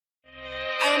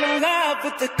love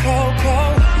with the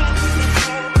cocoa.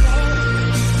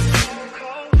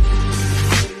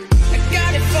 I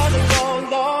got it for the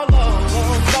low.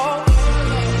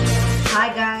 Hi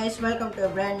guys, welcome to a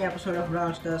brand new episode of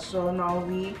Brawl. So now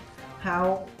we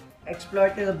have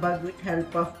exploited the bug with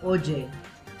help of OJ.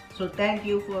 So thank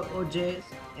you for OJ's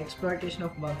exploitation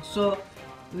of bugs. So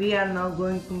we are now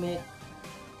going to make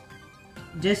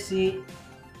Jessi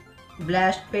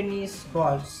blast Penny's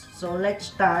balls. So let's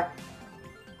start.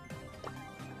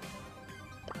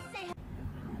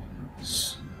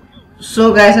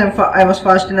 So guys, I was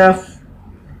fast enough.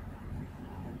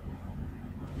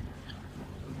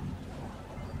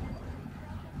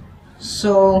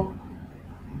 So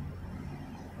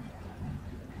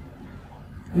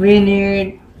we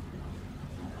need.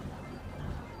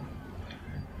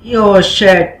 Yo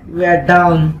shit, we are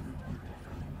down.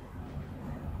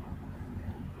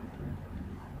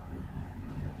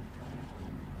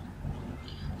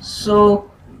 So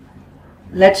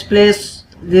let's place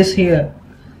this here.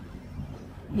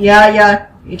 Yeah,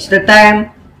 it's the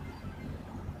time.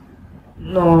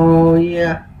 No,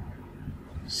 yeah.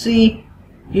 See,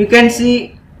 you can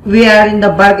see we are in the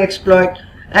bug exploit,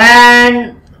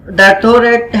 and the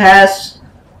turret has.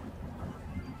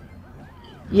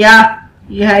 Yeah,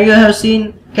 you have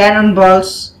seen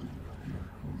cannonballs.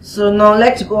 So now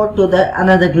let's go to the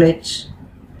another glitch.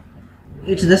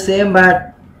 It's the same,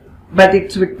 but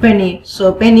it's with Penny.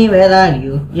 So Penny, where are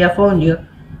you? Yeah, found you.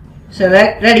 So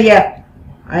ready? Yeah.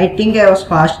 I think I was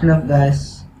fast enough,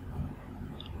 guys.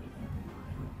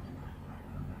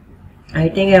 I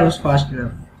think I was fast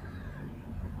enough.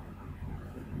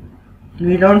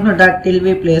 We don't know that till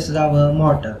we place our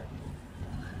mortar.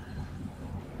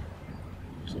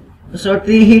 So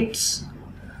 3 hits.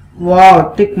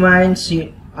 Wow, tick mines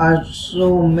are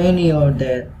so many out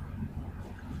there.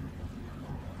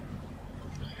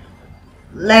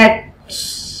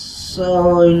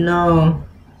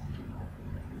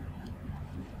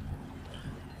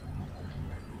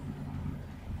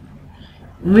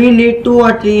 We need 2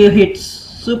 or 3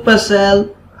 hits.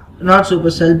 Not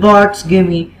Supercell, bots,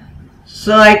 gimme.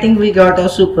 So I think we got a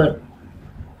super.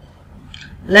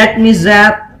 Let me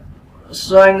zap.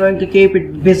 So I'm going to keep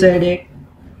it beside it.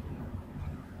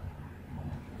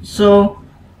 So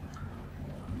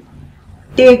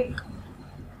take.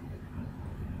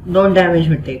 Don't damage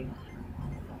me, take.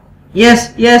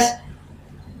 Yes.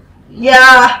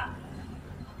 Yeah.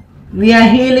 We are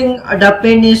healing the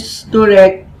Penny's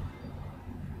turret.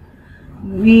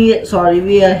 We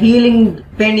are healing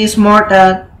Penny's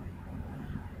mortar.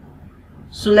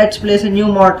 So let's place a new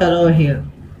mortar over here.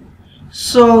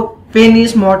 So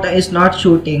Penny's mortar is not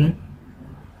shooting.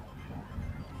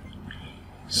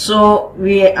 So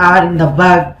we are in the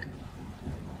bug.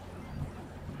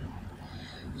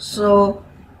 So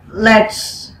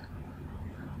let's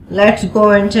go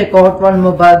and check out one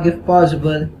more bug if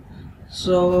possible.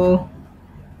 So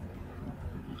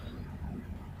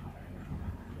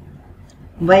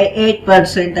by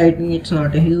 8%, I think it's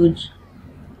not a huge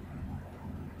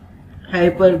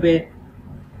hyper bit.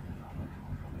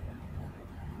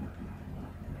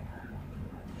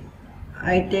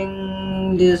 I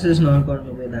think this is not going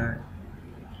to be that.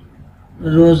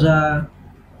 Rosa,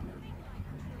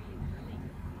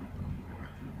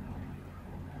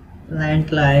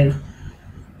 Land Life.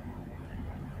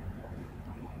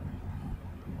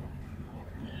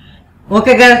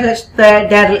 Okay guys, let's try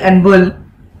Daryl and Bull.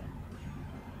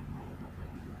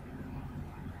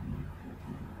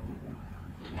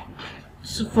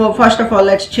 So first of all,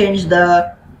 let's change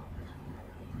the.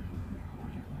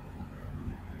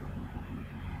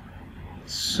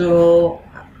 So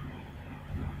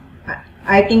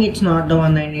I think it's not the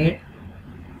one I need.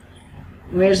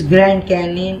 Where's Grand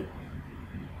Canyon?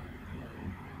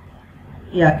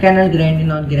 Yeah, Canal Grande,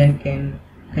 not Grand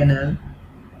Canal.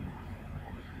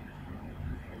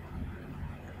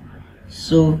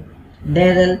 So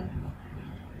Daryl,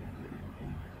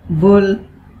 Bull,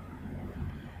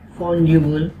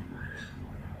 Bull.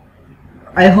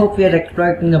 I hope we are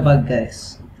exploiting a bug,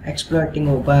 guys. Exploiting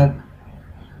a bug.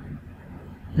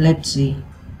 Let's see.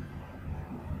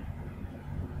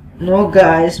 No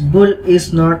guys, Bull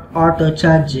is not auto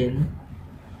charging.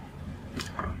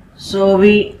 So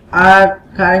we are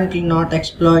currently not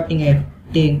exploiting a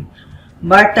thing.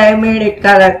 But I made it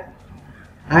correct.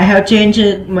 I have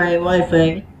changed my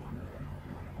Wi-Fi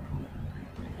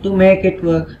to make it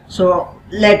work. So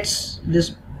let's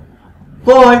this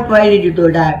Colt, why did you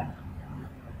do that?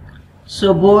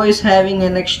 So Bo is having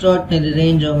an extraordinary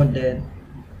range over there.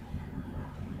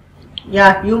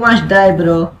 Yeah, you must die,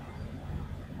 bro.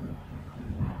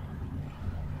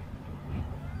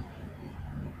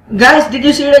 Guys, did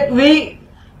you see that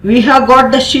we have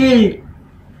got the shield?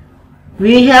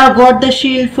 We have got the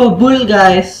shield for Bull,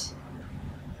 guys.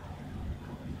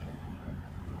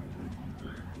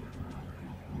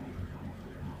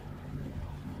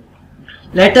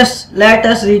 Let us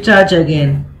recharge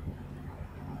again.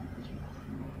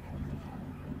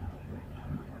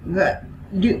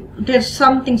 There's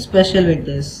something special with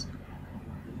this.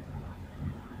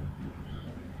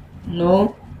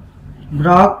 No,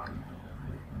 Brock,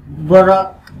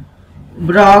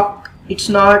 it's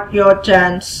not your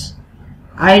chance.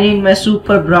 I need my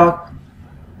super Brock.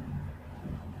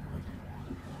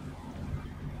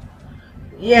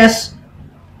 Yes.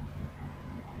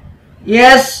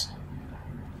 Yes.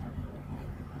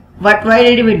 But why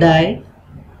did we die?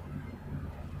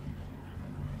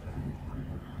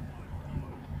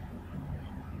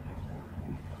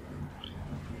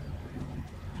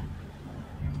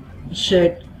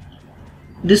 Shit.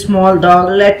 This small dog.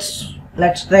 Let's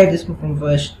try this one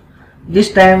first.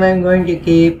 This time I'm going to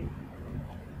keep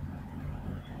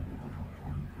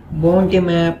bounty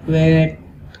map with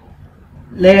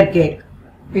layer cake.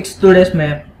 It's today's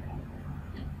map.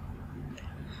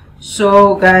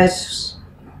 So guys,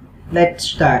 let's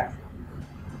start.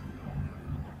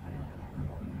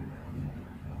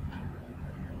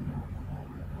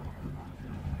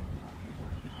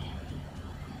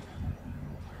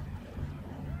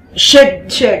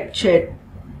 Shit.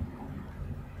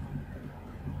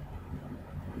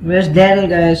 Where's Daryl,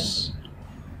 guys?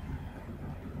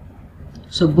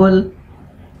 So Bull,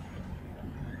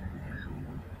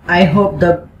 I hope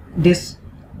this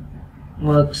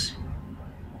works.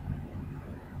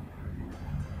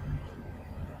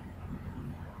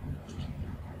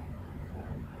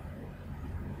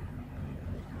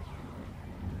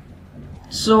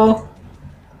 So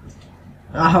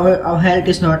our health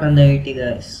is not under 80,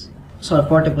 guys. Sorry,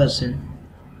 40%.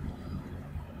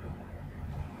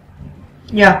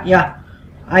 Yeah.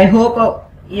 I hope.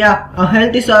 Our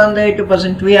health is under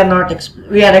 80%.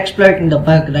 We are exploiting the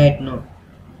bug right now.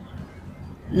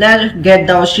 Let's get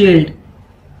our shield.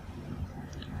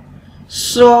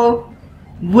 So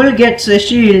Bull gets a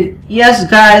shield. Yes,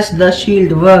 guys, the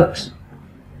shield works.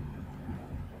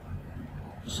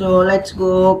 So let's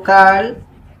go, Carl.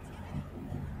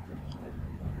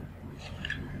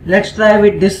 Let's try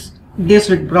with this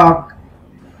with Brock.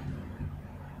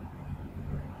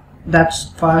 That's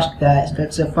fast, guys.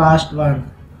 That's a fast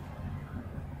one.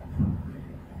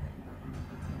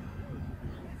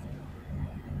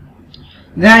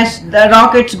 Guys, the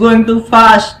rocket's going too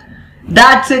fast.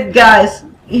 That's it, guys.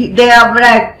 They have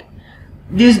wrecked.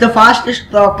 This is the fastest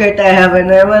rocket I have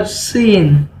ever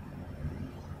seen.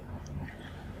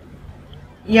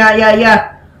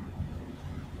 Yeah.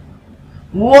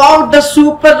 Wow, the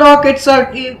super rockets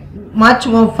are much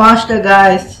more faster,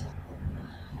 guys.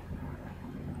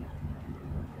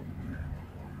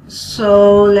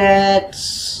 So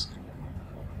let's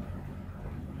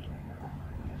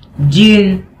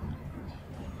Jean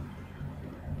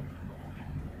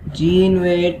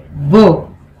with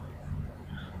bow.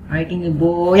 I think the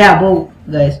bow. Yeah, bow,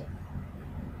 guys.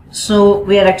 So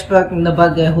we are expecting the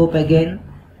bug, I hope, again.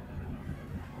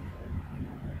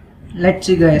 Let's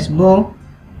see, guys. Bow.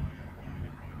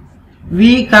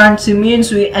 We can't see,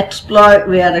 means we are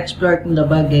exploiting the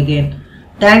bug again.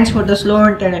 Thanks for the slow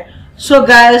internet. So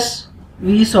guys,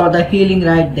 we saw the healing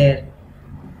right there.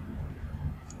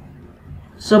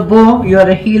 So Bo, you are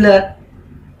a healer.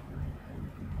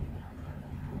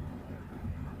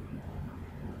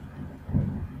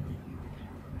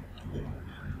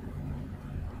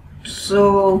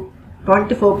 So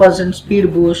 24%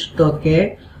 speed boost,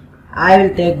 okay. I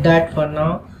will take that for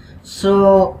now.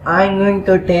 So I'm going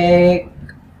to take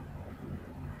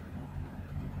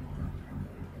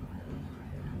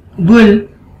Bull.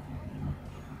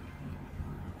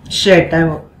 Shit,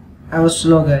 I was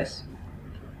slow, guys.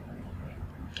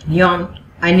 Leon,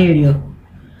 I need you.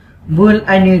 Bull,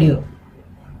 I need you.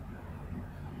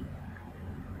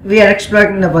 We are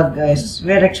exploiting the bug, guys.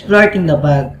 We are exploiting the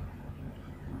bug.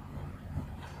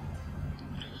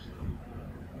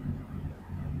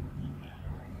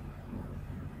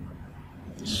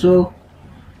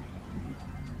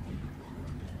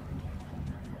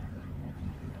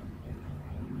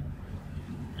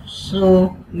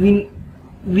 So we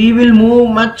will move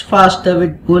much faster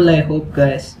with Bull, I hope,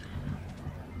 guys.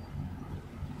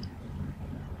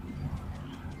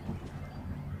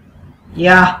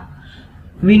 Yeah,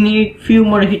 we need few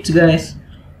more hits, guys.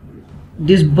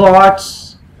 These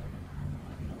bots,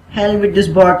 hell with these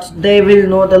bots, they will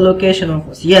know the location of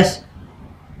us. Yes,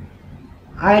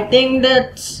 I think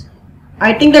that's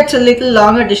a little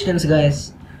longer distance,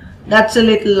 guys. That's a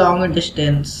little longer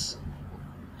distance.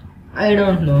 I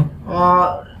don't know.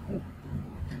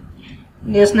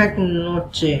 There's nothing, no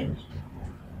change.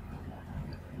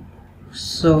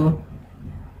 So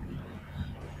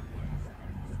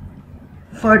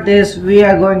for this we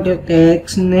are going to take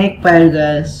snake pile,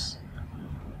 guys.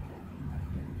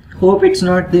 Hope it's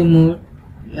not removed.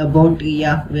 A bounty,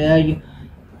 yeah, where are you?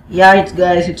 Yeah, it's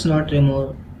guys, it's not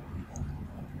removed.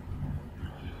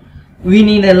 We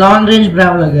need a long range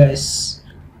brawler, guys.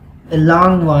 A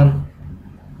long one.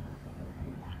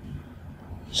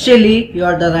 Shelly, you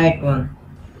are the right one.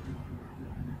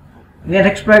 We are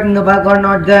exploiting the bug or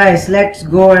not, guys? Let's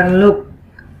go and look.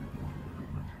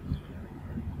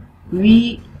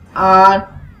 We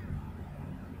are...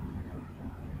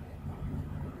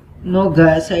 No,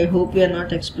 guys, I hope we are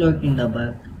not exploiting the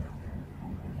bug.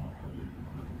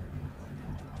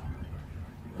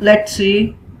 Let's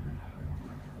see.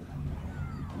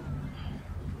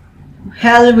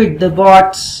 Hell with the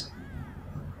bots.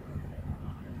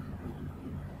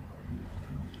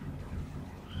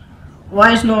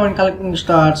 Why is no one collecting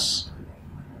stars?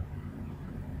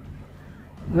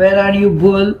 Where are you,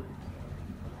 bull?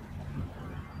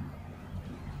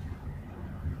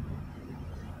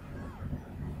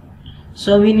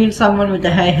 So we need someone with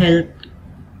a high health.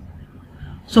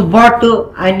 So bot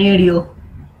 2, I need you.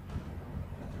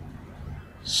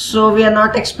 So we are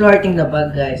not exploiting the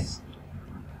bug, guys.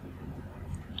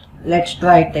 Let's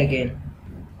try it again.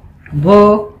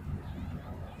 Bow.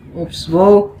 Oops,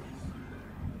 bow.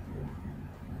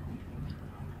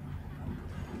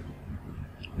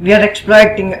 We are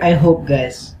exploiting, I hope,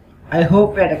 guys. I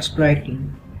hope we are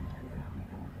exploiting.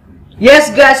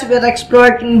 Yes, guys, we are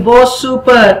exploiting bow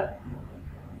super.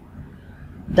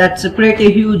 That's a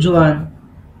pretty huge one.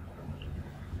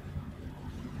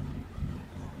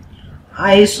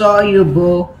 I saw you,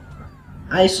 bow.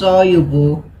 I saw you,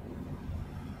 bow.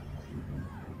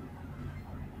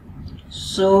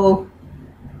 So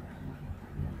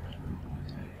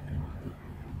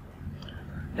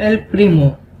El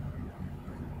Primo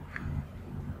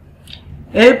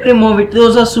with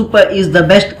Rosa Super is the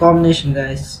best combination,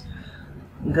 guys.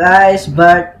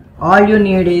 But all you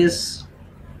need is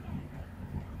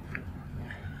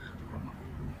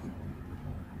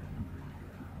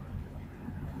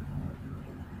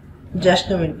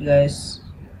just a minute, guys.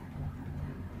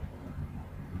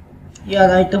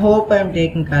 Yeah, I hope I'm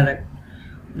taking correct,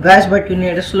 guys, but you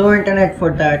need a slow internet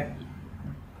for that.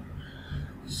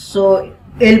 So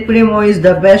El Primo is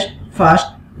the best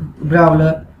fast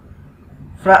brawler.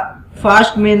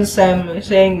 Fast means I'm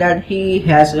saying that he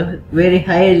has a very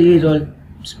high reroll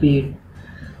speed.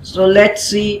 So let's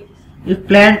see if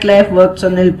plant life works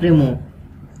on El Primo,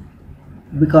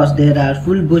 because there are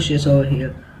full bushes over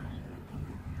here.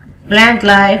 Plant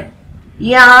life,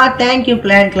 yeah, thank you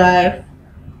plant life.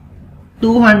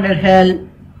 200 health.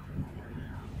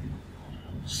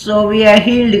 So we are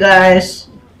healed, guys.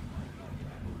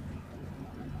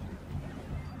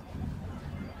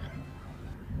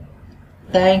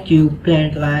 Thank you,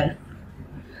 plant life.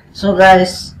 So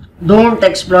guys, don't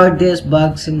exploit these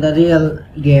bugs in the real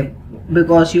game,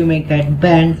 because you may get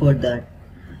banned for that.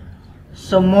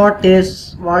 So Mortar,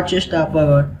 watch your star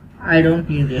power. I don't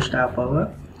need your star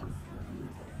power.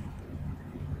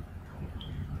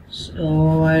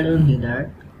 So I don't need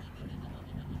that.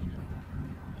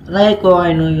 Raiko,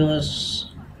 I know yours.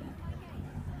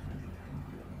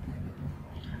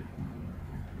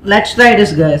 Let's try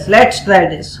this, guys. Let's try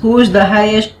this. Who is the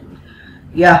highest?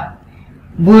 Yeah,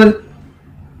 bull.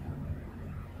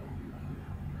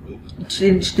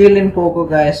 It's still in Poco,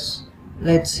 guys.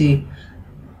 Let's see.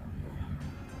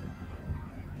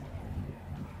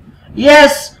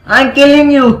 Yes, I'm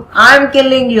killing you. I'm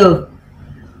killing you,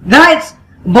 guys.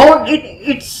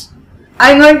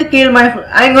 I'm going to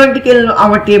kill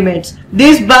our teammates.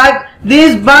 This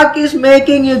bug is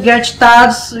making you get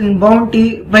stars in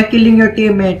bounty by killing your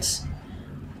teammates.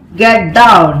 Get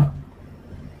down.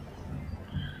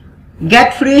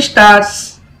 Get free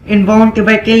stars in bounty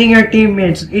by killing your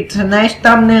teammates. It's a nice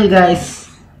thumbnail, guys.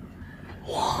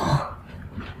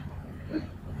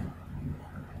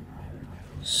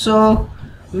 So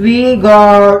we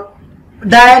got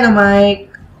dynamite.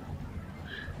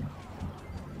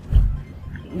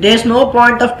 There's no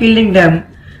point of killing them.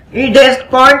 There's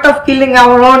point of killing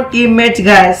our own teammates,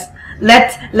 guys.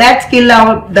 Let's kill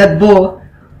that bow.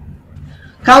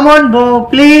 Come on, bow,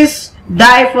 please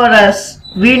die for us.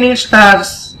 We need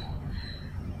stars.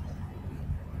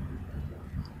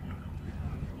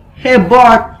 Hey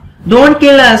bot, don't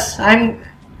kill us.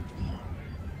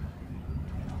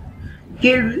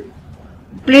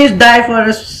 Please die for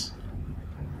us.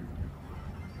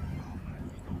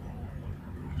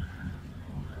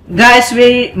 Guys,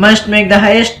 we must make the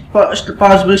highest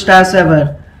possible stars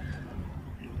ever.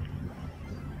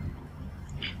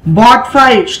 Bot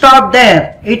 5, stop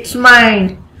there. It's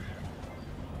mine.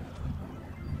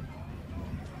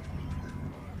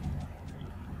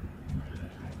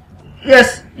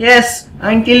 Yes, yes,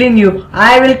 I'm killing you.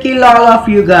 I will kill all of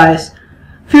you guys.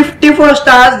 54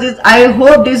 stars. I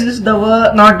hope this is the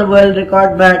not the world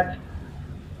record, but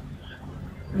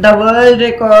the world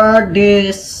record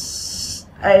is,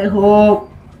 I hope,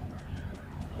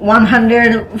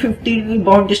 150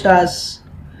 bounty stars.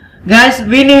 Guys,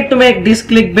 we need to make this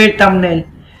clickbait thumbnail.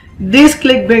 This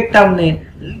clickbait thumbnail.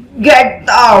 Get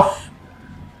off.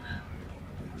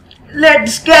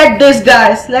 Let's get this,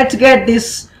 guys. Let's get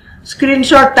this.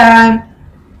 Screenshot time.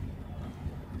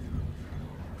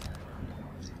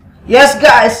 Yes,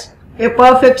 guys, a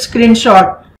perfect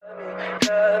screenshot.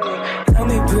 Tell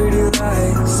me pretty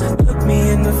lies, look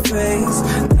me in the face.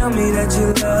 Tell me that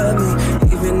you love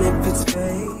me, even if it's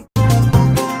fake.